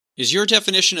Is your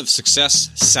definition of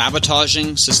success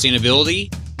sabotaging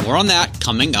sustainability? More on that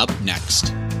coming up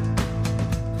next.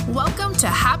 Welcome to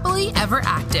Happily Ever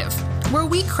Active, where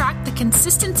we crack the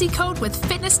consistency code with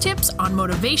fitness tips on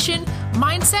motivation,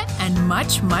 mindset, and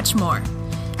much, much more.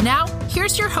 Now,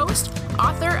 here's your host,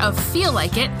 author of Feel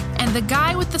Like It, and the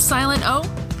guy with the silent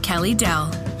O, Kelly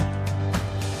Dell.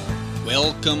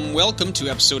 Welcome to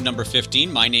episode number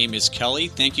 15. My name is Kelly.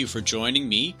 Thank you for joining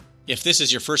me. If this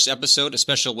is your first episode, a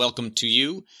special welcome to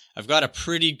you. I've got a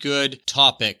pretty good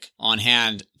topic on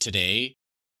hand today.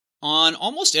 On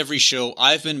almost every show,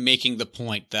 I've been making the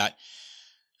point that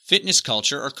fitness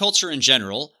culture, or culture in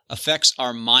general, affects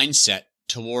our mindset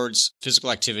towards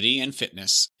physical activity and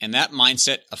fitness. And that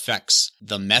mindset affects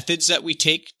the methods that we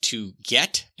take to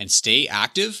get and stay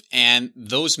active, and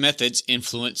those methods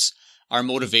influence our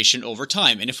motivation over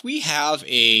time. And if we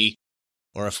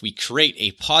create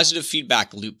a positive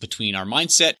feedback loop between our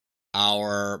mindset,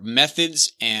 our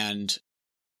methods, and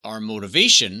our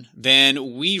motivation,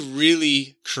 then we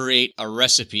really create a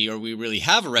recipe, or we really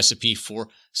have a recipe for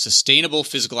sustainable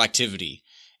physical activity.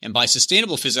 And by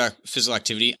sustainable physical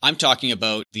activity, I'm talking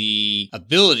about the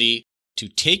ability to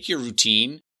take your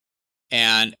routine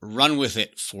and run with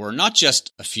it for not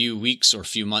just a few weeks or a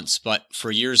few months, but for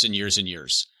years and years and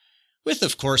years. With,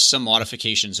 of course, some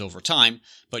modifications over time,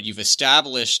 but you've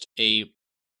established a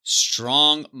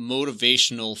strong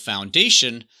motivational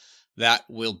foundation that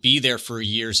will be there for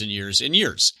years and years and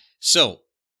years. So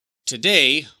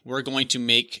today we're going to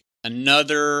make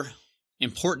another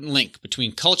important link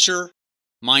between culture,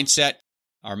 mindset,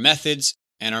 our methods,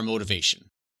 and our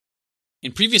motivation.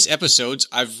 In previous episodes,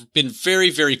 I've been very,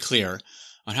 very clear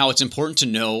on how it's important to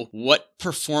know what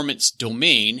performance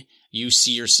domain you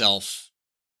see yourself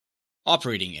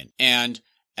operating in. And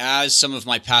as some of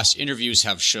my past interviews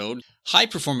have showed, high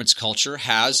performance culture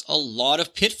has a lot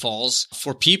of pitfalls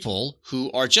for people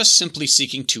who are just simply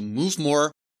seeking to move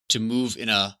more, to move in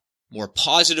a more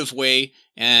positive way,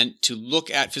 and to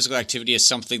look at physical activity as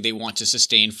something they want to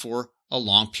sustain for a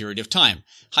long period of time.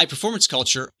 High performance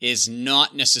culture is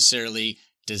not necessarily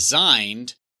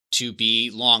designed to be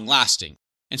long lasting.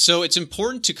 And so it's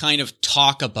important to kind of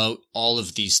talk about all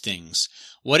of these things.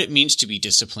 What it means to be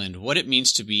disciplined, what it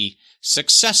means to be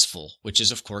successful, which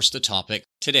is, of course, the topic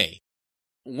today.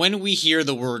 When we hear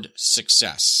the word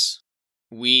success,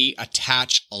 we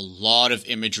attach a lot of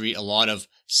imagery, a lot of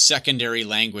secondary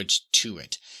language to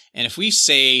it. And if we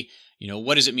say,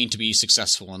 what does it mean to be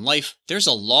successful in life? There's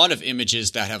a lot of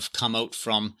images that have come out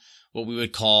from what we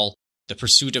would call the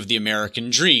pursuit of the American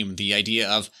dream, the idea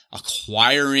of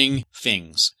acquiring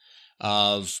things,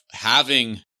 of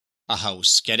having a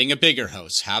house, getting a bigger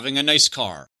house, having a nice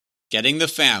car, getting the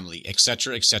family,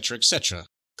 etc., etc., etc.,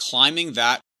 climbing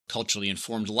that culturally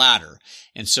informed ladder.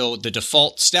 And so the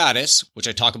default status, which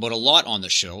I talk about a lot on the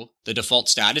show, the default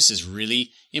status is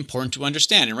really important to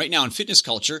understand. And right now in fitness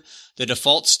culture, the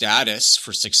default status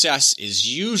for success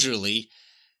is usually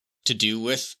to do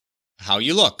with how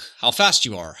you look, how fast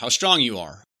you are, how strong you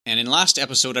are. And in last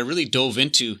episode, I really dove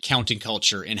into counting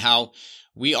culture and how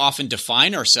we often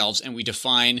define ourselves, and we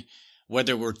define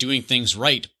whether we're doing things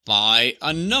right by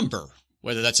a number,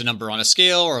 whether that's a number on a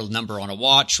scale or a number on a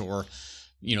watch, or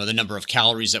the number of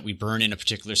calories that we burn in a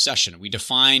particular session. We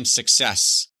define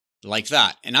success like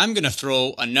that. And I'm going to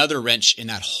throw another wrench in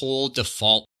that whole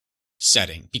default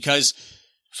setting, because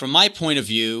from my point of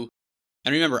view,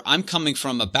 and remember, I'm coming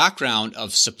from a background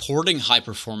of supporting high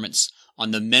performance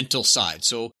on the mental side.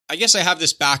 So I guess I have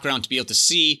this background to be able to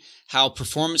see how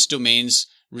performance domains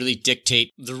really dictate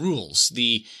the rules,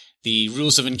 the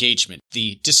rules of engagement,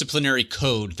 the disciplinary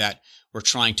code that we're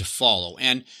trying to follow.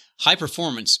 And high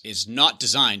performance is not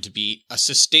designed to be a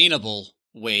sustainable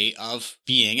way of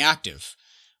being active.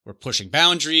 We're pushing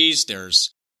boundaries.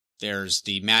 There's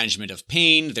the management of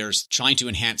pain. There's trying to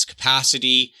enhance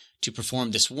capacity to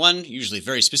perform this one, usually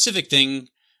very specific thing,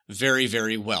 very,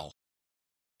 very well.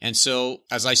 And so,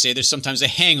 as I say, there's sometimes a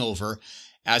hangover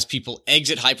as people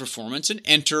exit high performance and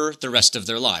enter the rest of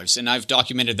their lives. And I've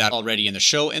documented that already in the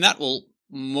show, and that will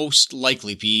most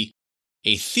likely be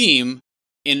a theme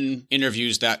in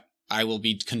interviews that I will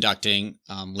be conducting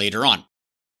later on.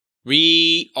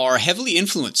 We are heavily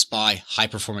influenced by high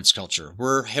performance culture.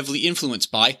 We're heavily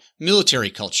influenced by military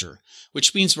culture,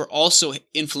 which means we're also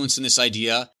influenced in this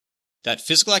idea that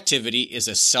physical activity is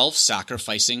a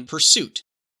self-sacrificing pursuit.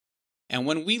 And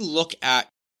when we look at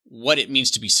what it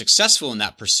means to be successful in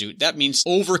that pursuit, that means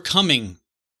overcoming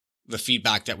the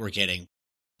feedback that we're getting.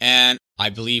 And I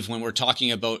believe when we're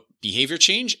talking about behavior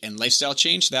change and lifestyle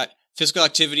change, that physical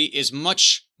activity is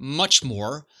much, much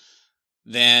more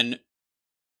than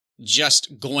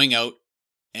just going out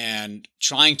and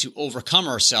trying to overcome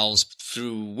ourselves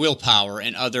through willpower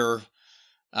and other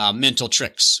mental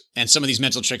tricks. And some of these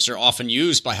mental tricks are often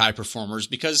used by high performers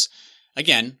because,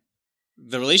 again,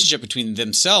 the relationship between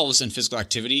themselves and physical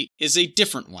activity is a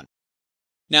different one.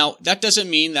 Now, that doesn't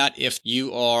mean that if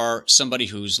you are somebody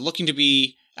who's looking to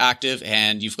be active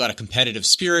and you've got a competitive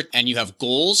spirit and you have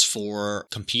goals for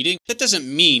competing, that doesn't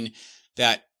mean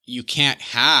that you can't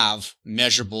have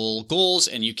measurable goals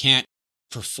and you can't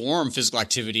perform physical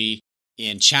activity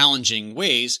in challenging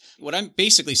ways. What I'm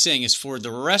basically saying is for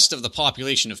the rest of the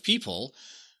population of people,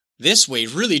 this way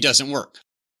really doesn't work.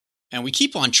 And we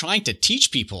keep on trying to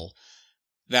teach people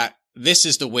that this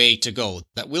is the way to go,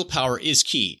 that willpower is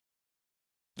key.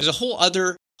 There's a whole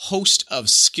other host of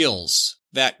skills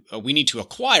that we need to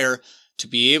acquire to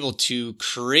be able to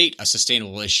create a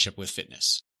sustainable relationship with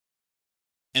fitness.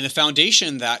 And the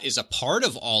foundation that is a part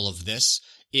of all of this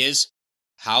is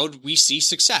how do we see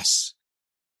success?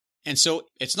 And so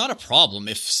it's not a problem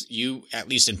if you, at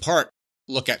least in part,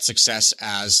 look at success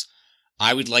as,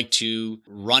 I would like to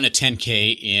run a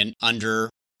 10K in under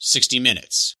 60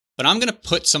 minutes. But I'm going to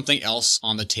put something else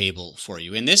on the table for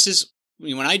you. And this is,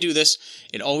 when I do this,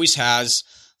 it always has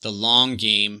the long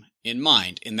game in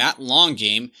mind. And that long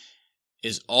game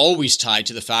is always tied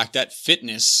to the fact that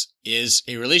fitness is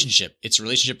a relationship. It's a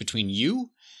relationship between you.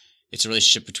 It's a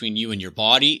relationship between you and your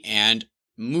body and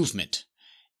movement.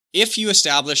 If you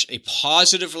establish a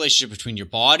positive relationship between your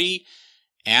body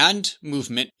and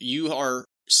movement, you are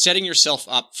setting yourself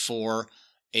up for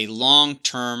a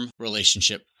long-term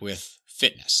relationship with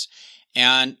fitness.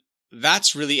 And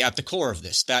that's really at the core of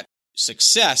this, that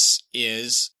success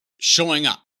is showing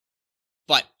up.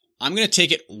 But I'm going to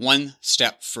take it one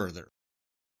step further.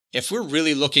 If we're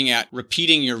really looking at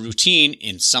repeating your routine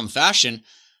in some fashion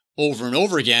over and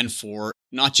over again for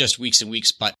not just weeks and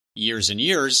weeks, but years and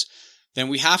years, then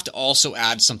we have to also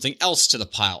add something else to the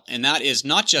pile. And that is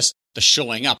not just the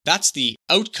showing up. That's the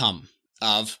outcome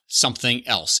of something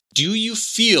else. Do you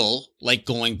feel like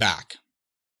going back?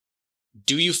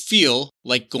 Do you feel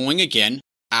like going again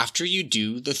after you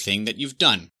do the thing that you've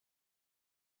done?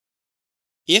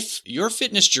 If your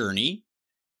fitness journey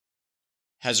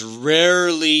has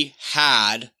rarely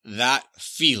had that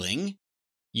feeling,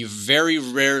 you very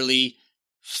rarely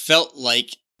felt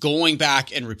like going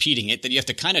back and repeating it, that you have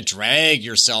to kind of drag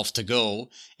yourself to go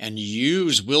and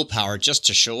use willpower just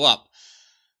to show up,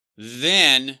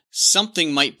 then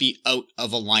something might be out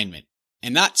of alignment.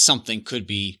 And that something could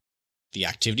be the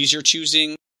activities you're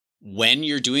choosing, when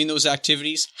you're doing those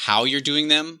activities, how you're doing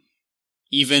them,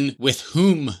 even with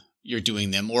whom you're doing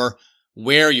them or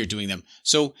where you're doing them.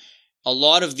 So a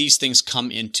lot of these things come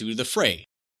into the fray.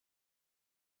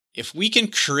 If we can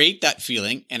create that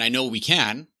feeling, and I know we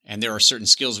can, and there are certain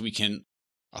skills we can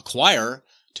acquire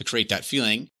to create that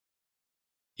feeling,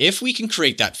 if we can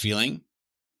create that feeling,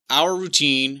 our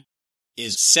routine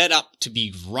is set up to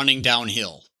be running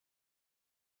downhill.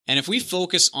 And if we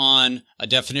focus on a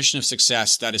definition of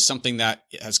success that is something that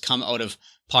has come out of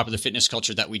popular fitness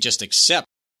culture that we just accept,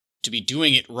 to be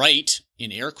doing it right,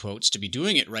 in air quotes, to be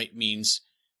doing it right means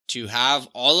to have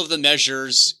all of the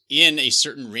measures in a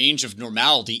certain range of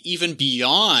normality, even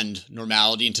beyond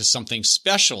normality into something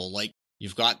special, like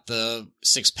you've got the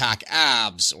 6-pack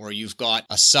abs, or you've got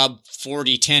a sub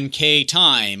 40 10K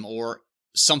time, or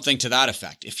something to that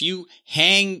effect. If you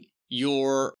hang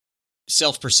your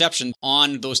self-perception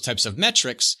on those types of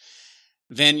metrics,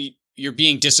 then you're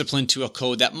being disciplined to a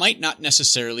code that might not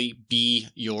necessarily be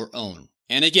your own.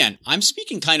 And again, I'm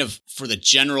speaking kind of for the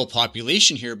general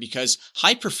population here because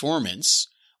high performance,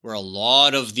 where a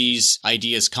lot of these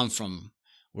ideas come from,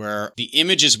 where the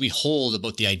images we hold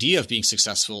about the idea of being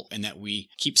successful and that we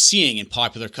keep seeing in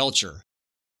popular culture,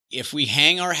 if we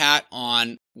hang our hat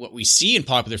on what we see in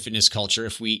popular fitness culture,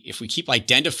 if we keep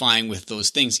identifying with those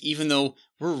things, even though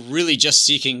we're really just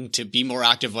seeking to be more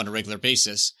active on a regular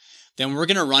basis, then we're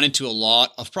going to run into a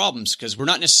lot of problems because we're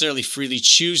not necessarily freely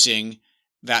choosing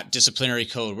that disciplinary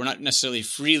code. We're not necessarily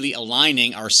freely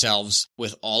aligning ourselves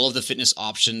with all of the fitness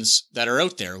options that are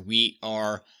out there. We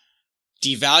are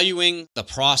devaluing the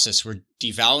process. We're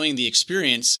devaluing the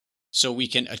experience so we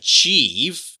can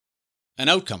achieve an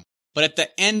outcome. But at the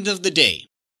end of the day,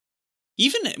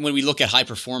 even when we look at high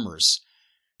performers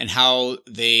and how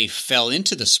they fell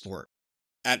into the sport,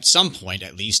 at some point,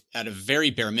 at least, at a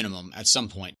very bare minimum, at some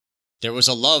point, there was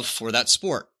a love for that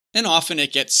sport. And often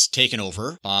it gets taken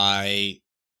over by,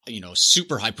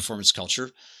 super high performance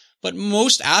culture. But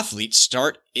most athletes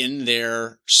start in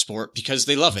their sport because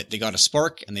they love it. They got a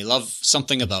spark and they love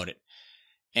something about it.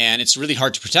 And it's really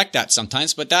hard to protect that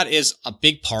sometimes, but that is a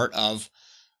big part of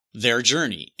their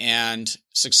journey. And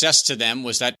success to them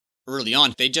was that early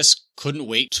on, they just couldn't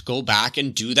wait to go back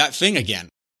and do that thing again.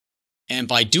 And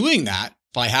by doing that,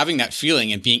 by having that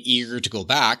feeling and being eager to go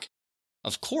back,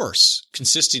 of course,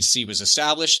 consistency was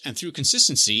established. And through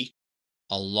consistency,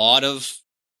 a lot of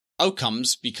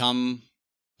outcomes become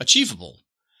achievable.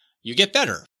 You get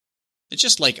better. It's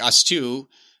just like us too,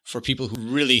 for people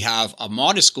who really have a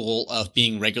modest goal of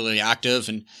being regularly active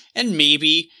and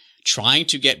maybe trying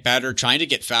to get better, trying to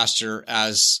get faster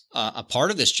as a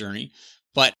part of this journey.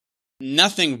 But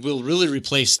nothing will really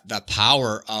replace the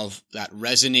power of that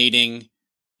resonating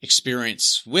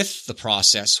experience with the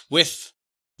process, with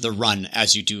the run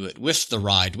as you do it, with the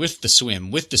ride, with the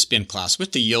swim, with the spin class,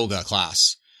 with the yoga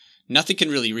class. Nothing can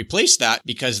really replace that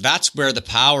because that's where the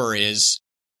power is.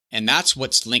 And that's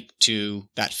what's linked to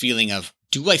that feeling of,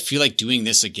 do I feel like doing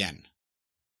this again?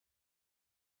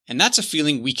 And that's a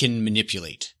feeling we can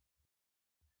manipulate.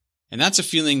 And that's a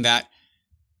feeling that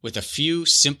with a few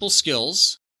simple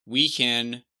skills, we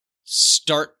can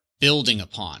start building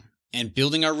upon and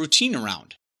building our routine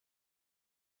around.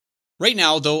 Right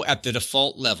now, though, at the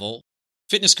default level,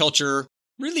 fitness culture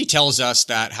really tells us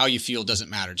that how you feel doesn't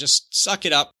matter. Just suck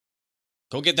it up,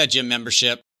 go get that gym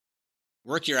membership,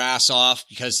 work your ass off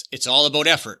because it's all about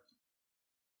effort,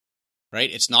 right?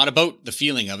 It's not about the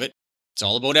feeling of it. It's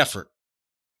all about effort.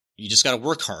 You just got to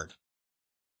work hard,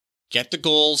 get the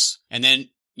goals, and then,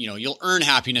 you'll earn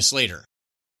happiness later.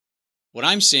 What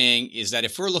I'm saying is that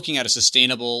if we're looking at a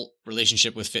sustainable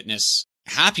relationship with fitness,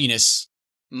 happiness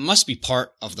must be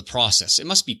part of the process. It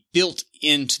must be built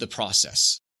into the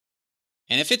process.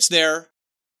 And if it's there,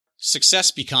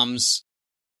 success becomes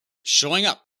showing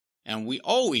up. And we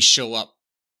always show up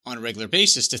on a regular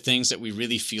basis to things that we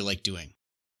really feel like doing.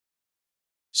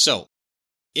 So,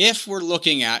 if we're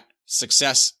looking at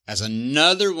success as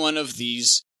another one of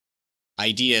these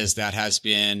ideas that has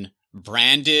been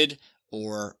branded,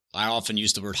 or I often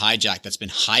use the word hijacked, that's been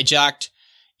hijacked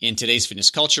in today's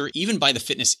fitness culture, even by the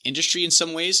fitness industry in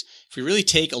some ways, if we really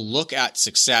take a look at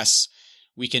success,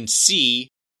 we can see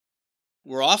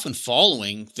we're often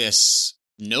following this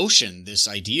notion, this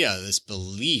idea, this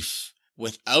belief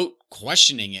without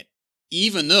questioning it,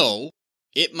 even though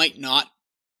it might not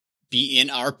be in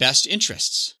our best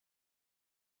interests.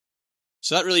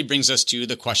 So that really brings us to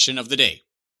the question of the day.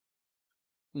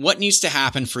 What needs to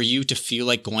happen for you to feel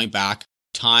like going back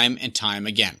time and time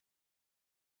again?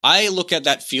 I look at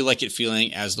that feel like it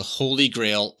feeling as the holy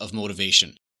grail of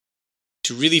motivation.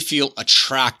 To really feel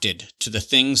attracted to the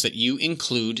things that you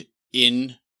include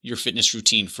in your fitness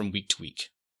routine from week to week.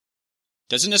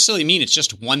 Doesn't necessarily mean it's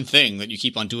just one thing that you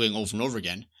keep on doing over and over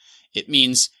again. It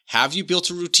means, have you built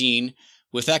a routine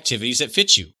with activities that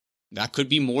fit you? That could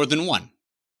be more than one.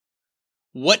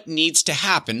 What needs to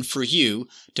happen for you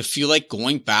to feel like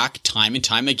going back time and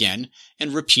time again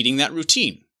and repeating that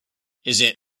routine? Is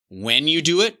it when you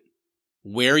do it?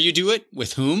 Where you do it?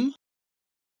 With whom?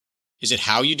 Is it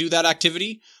how you do that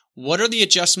activity? What are the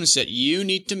adjustments that you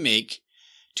need to make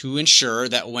to ensure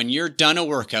that when you're done a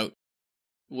workout,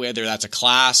 whether that's a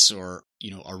class or,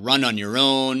 a run on your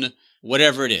own,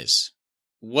 whatever it is,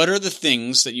 what are the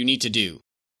things that you need to do?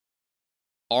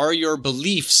 Are your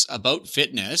beliefs about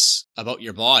fitness, about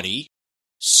your body,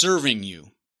 serving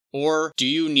you? Or do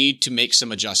you need to make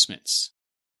some adjustments?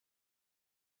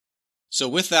 So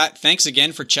with that, thanks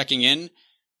again for checking in.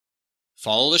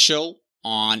 Follow the show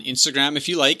on Instagram if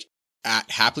you like,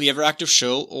 at Happily Ever Active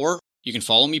Show, or you can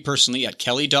follow me personally at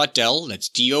kelly.dell, that's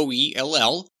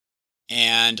DOELL.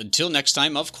 And until next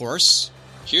time, of course,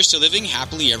 here's to living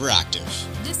happily ever active.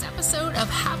 This episode of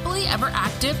Happily Ever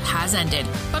Active has ended,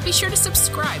 but be sure to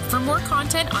subscribe for more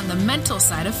content on the mental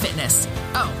side of fitness.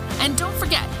 Oh, and don't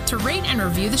forget to rate and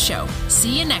review the show.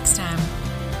 See you next time.